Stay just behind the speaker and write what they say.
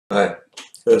Hi,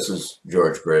 this is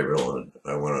George Graybill, and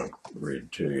I want to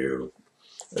read to you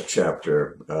a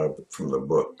chapter from the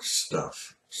book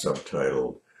Stuff,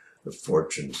 subtitled The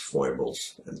Fortunes,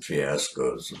 Foibles, and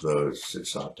Fiascos of Those Who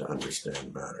Sought to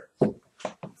Understand Matter.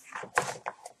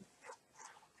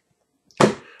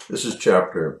 This is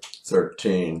chapter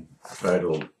 13,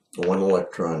 titled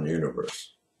One-Electron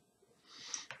Universe.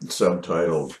 It's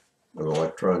subtitled An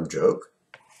Electron Joke?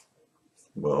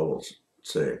 Well, we'll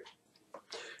see.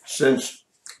 Since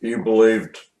you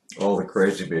believed all the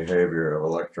crazy behavior of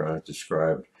electrons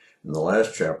described in the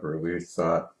last chapter, we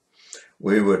thought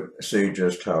we would see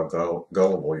just how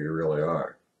gullible you really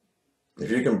are.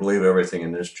 If you can believe everything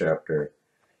in this chapter,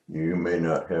 you may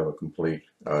not have a complete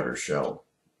outer shell.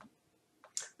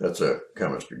 That's a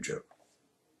chemistry joke.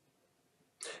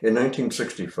 In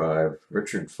 1965,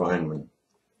 Richard Feynman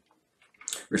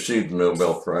received the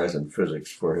Nobel Prize in Physics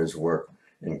for his work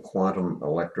in quantum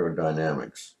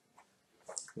electrodynamics.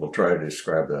 We'll try to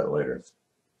describe that later.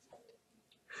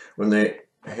 When they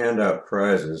hand out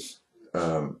prizes,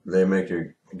 they make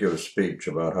you give a speech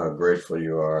about how grateful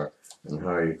you are and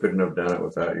how you couldn't have done it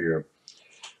without your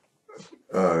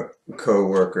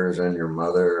co-workers and your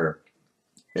mother.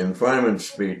 In Feynman's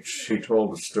speech, he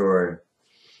told a story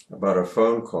about a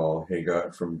phone call he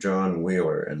got from John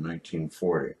Wheeler in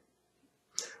 1940.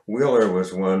 Wheeler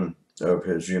was one of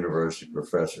his university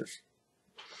professors.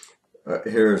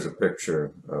 Here's a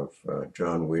picture of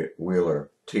John Wheeler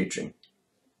teaching.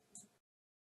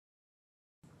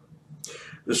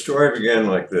 The story began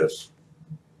like this,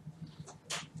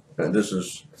 and this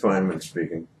is Feynman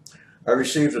speaking. I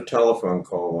received a telephone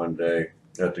call one day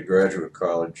at the graduate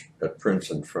college at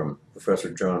Princeton from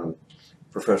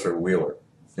Professor Wheeler,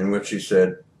 in which he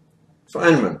said,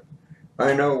 "Feynman,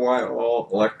 I know why all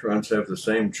electrons have the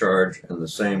same charge and the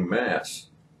same mass."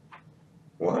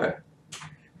 "Why?"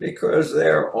 "Because they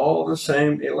are all the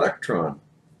same electron."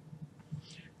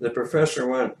 The professor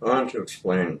went on to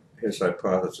explain his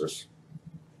hypothesis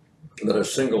that a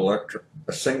single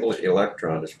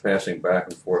electron is passing back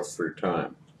and forth through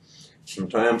time.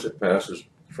 Sometimes it passes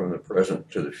from the present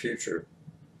to the future,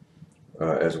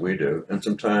 as we do, and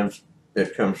sometimes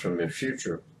it comes from the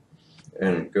future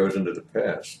and goes into the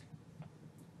past.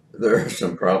 There are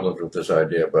some problems with this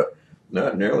idea, but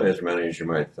not nearly as many as you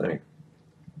might think.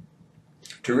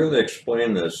 To really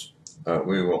explain this,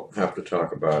 we will have to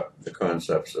talk about the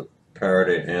concepts of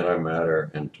parity,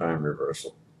 antimatter, and time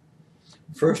reversal.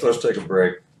 First, let's take a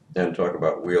break and talk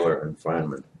about Wheeler and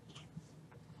Feynman.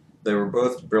 They were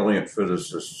both brilliant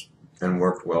physicists and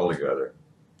worked well together.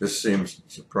 This seems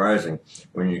surprising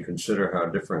when you consider how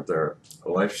different their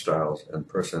lifestyles and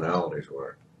personalities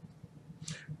were.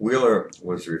 Wheeler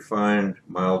was refined,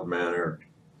 mild-mannered,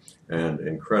 and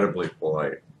incredibly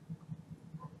polite.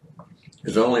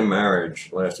 His only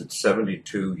marriage lasted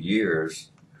 72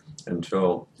 years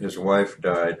until his wife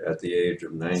died at the age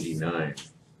of 99.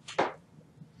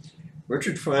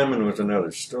 Richard Feynman was another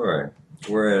story.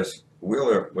 Whereas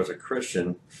Wheeler was a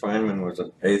Christian, Feynman was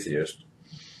an atheist.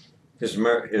 His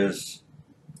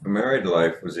married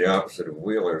life was the opposite of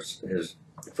Wheeler's. His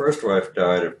first wife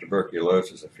died of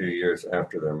tuberculosis a few years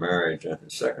after their marriage, and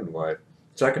his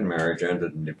second marriage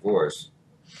ended in divorce.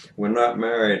 When not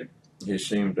married, he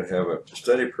seemed to have a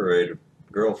steady parade of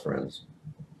girlfriends.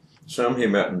 Some he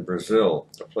met in Brazil,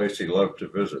 a place he loved to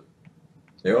visit.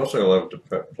 He also loved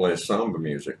to play samba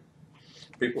music.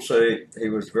 People say he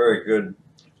was very good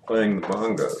playing the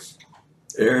bongos.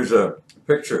 Here's a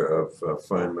picture of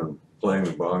Feynman playing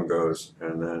the bongos,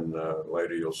 and then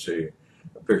later you'll see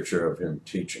a picture of him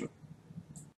teaching.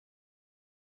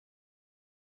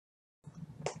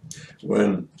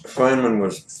 When Feynman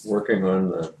was working on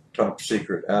the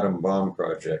top-secret atom bomb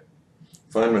project,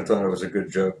 Feynman thought it was a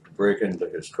good joke to break into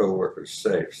his co-workers'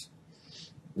 safes,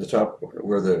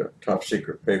 where the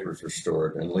top-secret papers were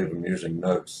stored, and leave amusing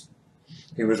notes.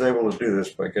 He was able to do this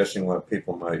by guessing what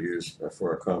people might use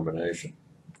for a combination.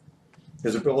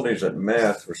 His abilities at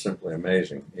math were simply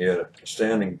amazing. He had a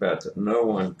standing bet that no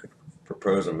one could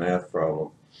propose a math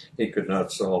problem he could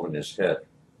not solve in his head.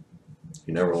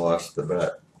 He never lost the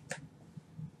bet.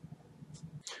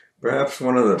 Perhaps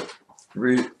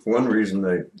one reason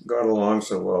they got along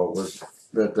so well was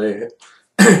that they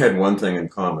had one thing in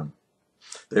common.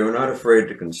 They were not afraid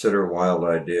to consider wild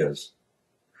ideas.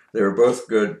 They were both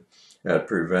good at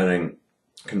preventing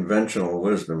conventional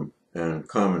wisdom and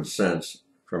common sense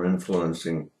from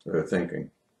influencing their thinking.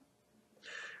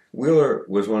 Wheeler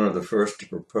was one of the first to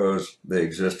propose the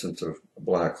existence of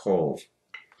black holes,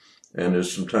 and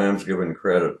is sometimes given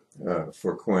credit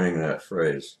for coining that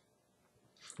phrase.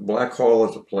 A black hole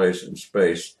is a place in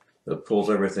space that pulls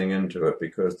everything into it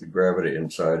because the gravity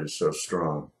inside is so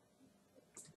strong.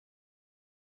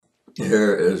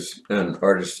 Here is an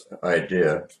artist's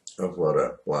idea of what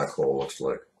a black hole looks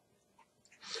like.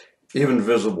 Even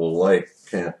visible light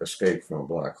can't escape from a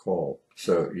black hole,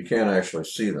 so you can't actually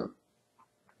see them.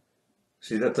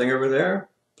 See that thing over there?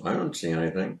 I don't see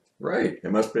anything. Right,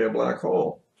 it must be a black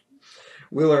hole.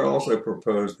 Wheeler also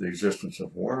proposed the existence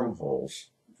of wormholes.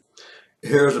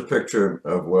 Here's a picture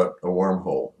of what a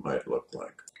wormhole might look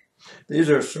like. These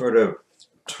are sort of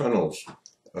tunnels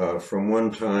from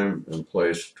one time and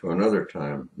place to another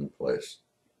time and place.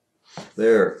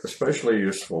 They're especially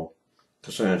useful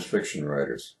to science fiction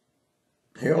writers.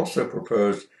 He also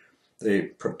proposed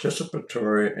the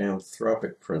participatory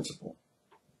anthropic principle.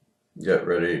 Get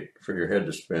ready for your head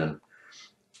to spin.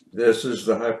 This is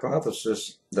the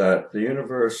hypothesis that the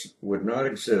universe would not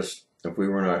exist if we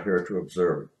were not here to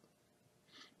observe it.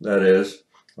 That is,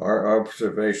 our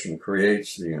observation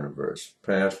creates the universe,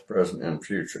 past, present, and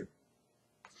future.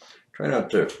 Try not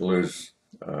to lose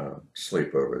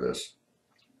sleep over this.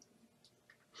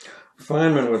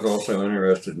 Feynman was also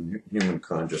interested in human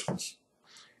consciousness.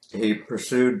 He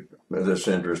pursued this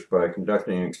interest by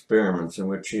conducting experiments in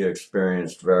which he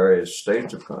experienced various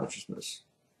states of consciousness.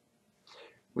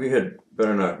 We had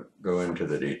better not go into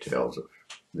the details of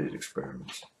these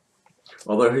experiments.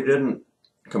 Although he didn't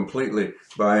completely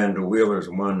buy into Wheeler's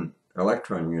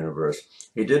one-electron universe,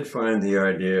 he did find the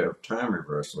idea of time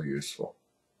reversal useful.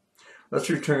 Let's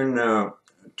return now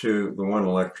to the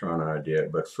one-electron idea,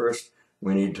 but first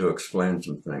we need to explain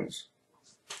some things,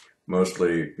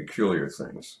 mostly peculiar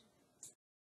things.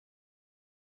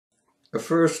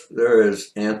 First, there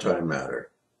is antimatter.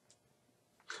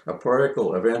 A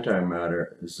particle of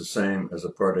antimatter is the same as a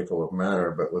particle of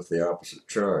matter, but with the opposite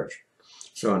charge.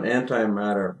 So an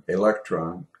antimatter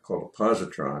electron, called a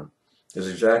positron, is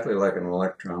exactly like an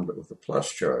electron, but with a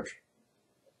plus charge.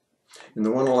 In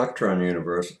the one-electron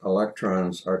universe,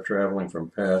 electrons are traveling from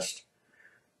past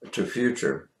to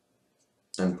future,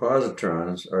 and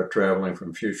positrons are traveling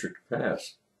from future to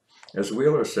past. As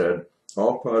Wheeler said,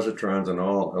 all positrons and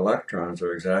all electrons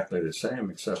are exactly the same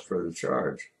except for the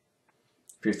charge.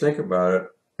 If you think about it,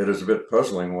 it is a bit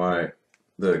puzzling why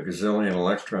the gazillion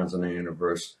electrons in the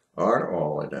universe are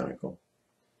all identical.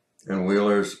 And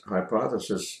Wheeler's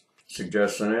hypothesis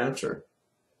suggests an answer.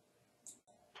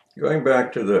 Going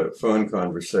back to the phone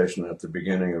conversation at the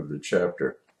beginning of the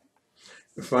chapter,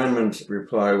 Feynman's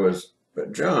reply was,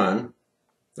 "But John,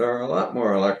 there are a lot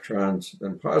more electrons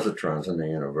than positrons in the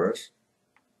universe."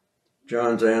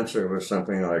 John's answer was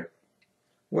something like,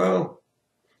 "Well,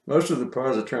 most of the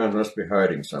positrons must be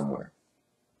hiding somewhere,"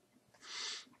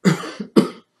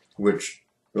 which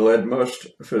led most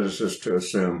physicists to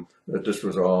assume that this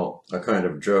was all a kind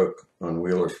of joke on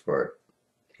Wheeler's part,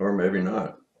 or maybe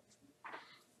not.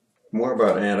 More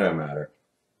about antimatter.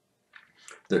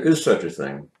 There is such a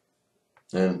thing,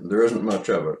 and there isn't much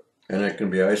of it, and it can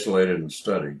be isolated and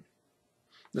studied.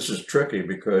 This is tricky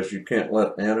because you can't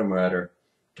let antimatter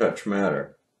touch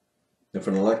matter. If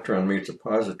an electron meets a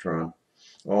positron,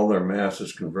 all their mass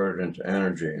is converted into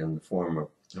energy in the form of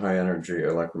high-energy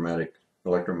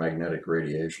electromagnetic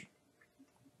radiation.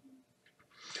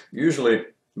 Usually,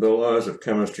 the laws of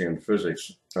chemistry and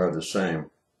physics are the same,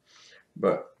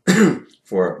 but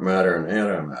for matter and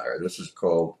antimatter, this is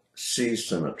called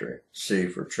C-symmetry, C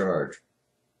for charge.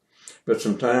 But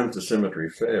sometimes the symmetry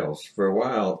fails. For a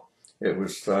while, it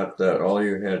was thought that all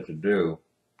you had to do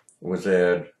was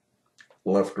add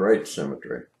left-right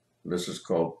symmetry. This is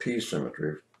called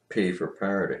P-symmetry, P for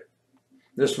parity.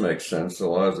 This makes sense. The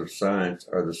laws of science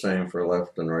are the same for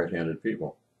left and right-handed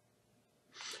people.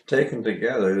 Taken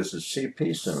together, this is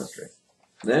CP symmetry.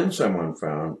 Then someone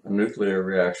found a nuclear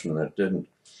reaction that didn't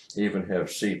even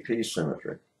have CP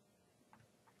symmetry.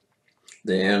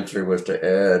 The answer was to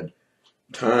add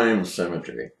time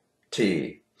symmetry,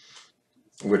 T,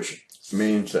 which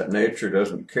means that nature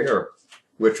doesn't care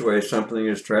which way something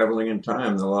is traveling in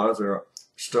time. The laws are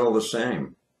still the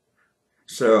same.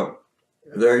 So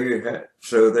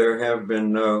there have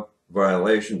been no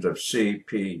violations of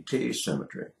CPT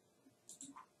symmetry.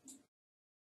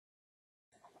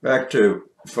 Back to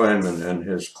Feynman and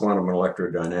his quantum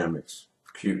electrodynamics,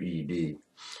 QED.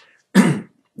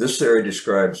 This theory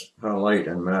describes how light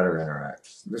and matter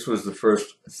interact. This was the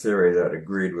first theory that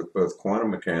agreed with both quantum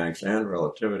mechanics and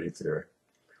relativity theory.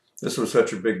 This was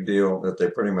such a big deal that they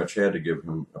pretty much had to give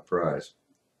him a prize.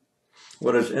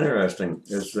 What is interesting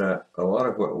is that a lot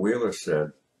of what Wheeler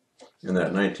said in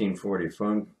that 1940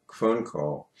 phone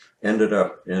call ended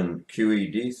up in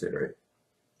QED theory.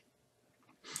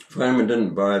 Feynman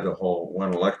didn't buy the whole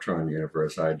one-electron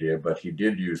universe idea, but he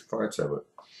did use parts of it.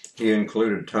 he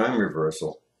included time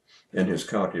reversal in his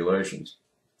calculations.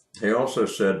 He also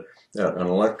said that an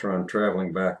electron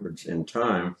traveling backwards in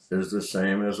time is the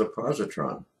same as a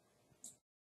positron.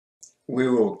 We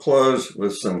will close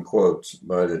with some quotes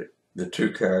by the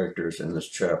two characters in this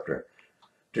chapter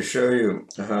to show you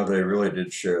how they really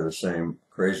did share the same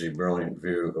crazy, brilliant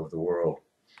view of the world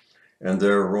and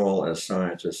their role as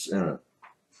scientists in it.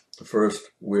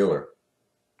 First, Wheeler.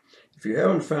 If you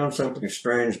haven't found something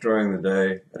strange during the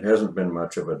day, it hasn't been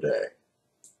much of a day.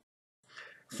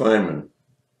 Feynman.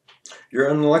 You're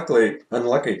unlikely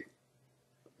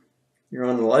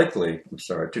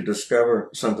to discover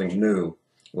something new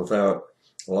without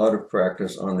a lot of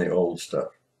practice on the old stuff.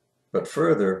 But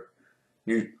further,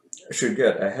 you should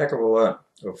get a heck of a lot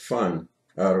of fun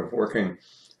out of working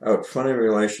out funny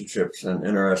relationships and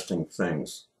interesting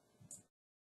things.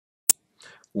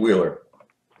 Wheeler.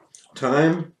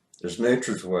 Time is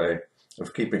nature's way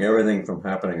of keeping everything from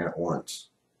happening at once.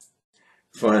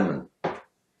 Feynman.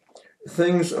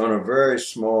 Things on a very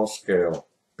small scale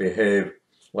behave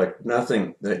like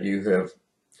nothing that you have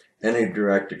any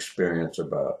direct experience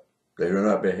about. They do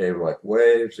not behave like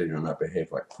waves, they do not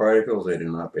behave like particles, they do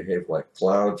not behave like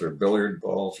clouds or billiard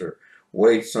balls or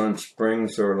weights on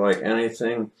springs or like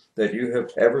anything that you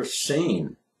have ever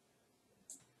seen.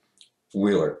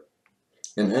 Wheeler.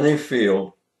 In any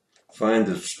field, find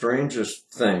the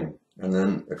strangest thing and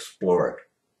then explore it.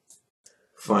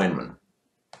 Feynman.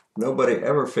 Nobody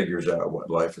ever figures out what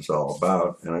life is all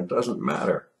about, and it doesn't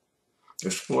matter.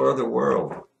 Explore the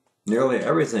world. Nearly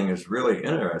everything is really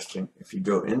interesting if you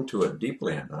go into it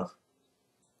deeply enough.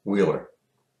 Wheeler.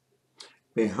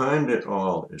 Behind it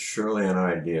all is surely an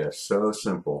idea so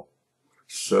simple,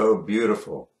 so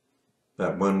beautiful,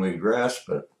 that when we grasp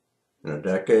it in a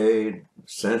decade, a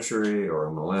century, or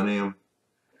a millennium,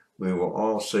 we will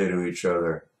all say to each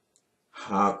other,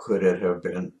 how could it have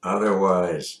been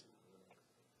otherwise?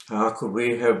 How could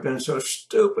we have been so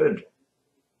stupid?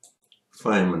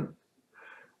 Feynman.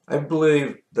 I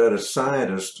believe that a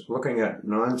scientist looking at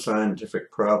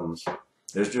non-scientific problems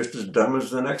is just as dumb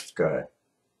as the next guy.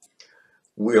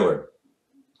 Wheeler.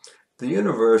 The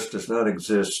universe does not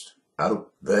exist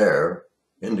out there,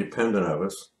 independent of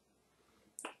us.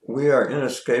 We are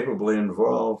inescapably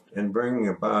involved in bringing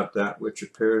about that which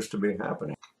appears to be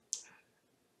happening.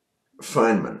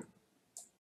 Feynman.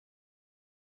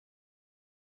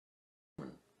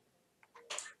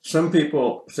 Some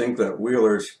people think that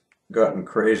Wheeler's gotten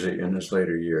crazy in his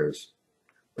later years,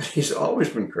 but he's always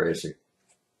been crazy.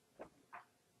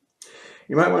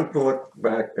 You might want to look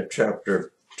back at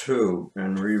chapter 2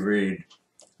 and reread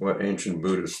what ancient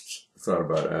Buddhists thought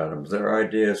about atoms. Their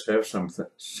ideas have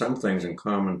some things in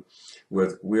common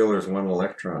with Wheeler's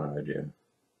one-electron idea.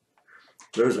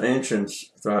 Those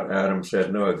ancients thought atoms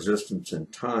had no existence in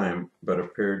time, but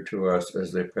appeared to us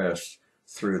as they passed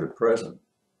through the present.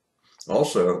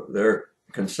 Also, their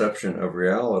conception of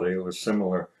reality was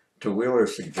similar to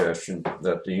Wheeler's suggestion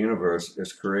that the universe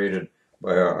is created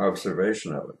by our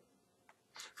observation of it.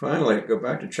 Finally, go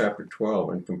back to chapter 12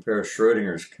 and compare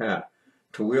Schrodinger's cat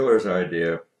to Wheeler's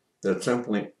idea that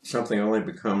something only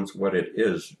becomes what it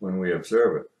is when we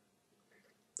observe it.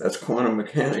 That's quantum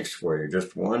mechanics for you,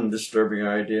 just one disturbing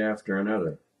idea after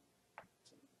another.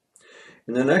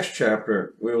 In the next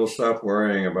chapter, we will stop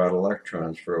worrying about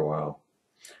electrons for a while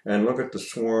and look at the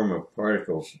swarm of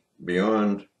particles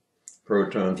beyond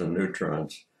protons and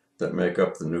neutrons that make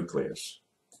up the nucleus.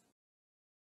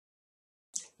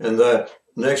 And that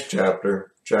next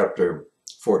chapter, chapter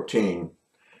 14,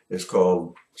 is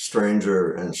called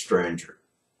Stranger and Stranger,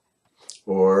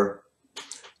 or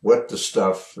what the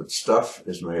stuff that stuff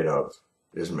is made of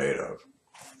is made of.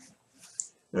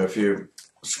 Now, if you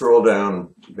scroll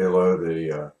down below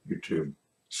the YouTube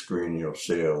screen, you'll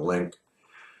see a link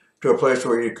to a place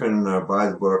where you can buy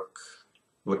the book,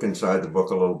 look inside the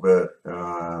book a little bit,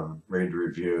 read the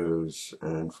reviews,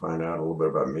 and find out a little bit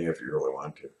about me if you really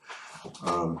want to.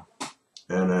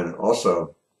 And then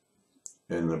also,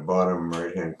 in the bottom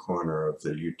right-hand corner of the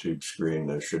YouTube screen,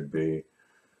 there should be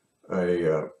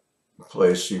a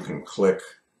place you can click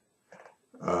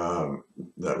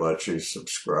that lets you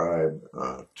subscribe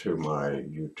to my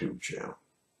YouTube channel.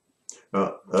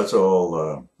 Well, that's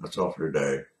all for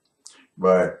today.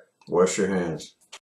 Bye. Wash your hands.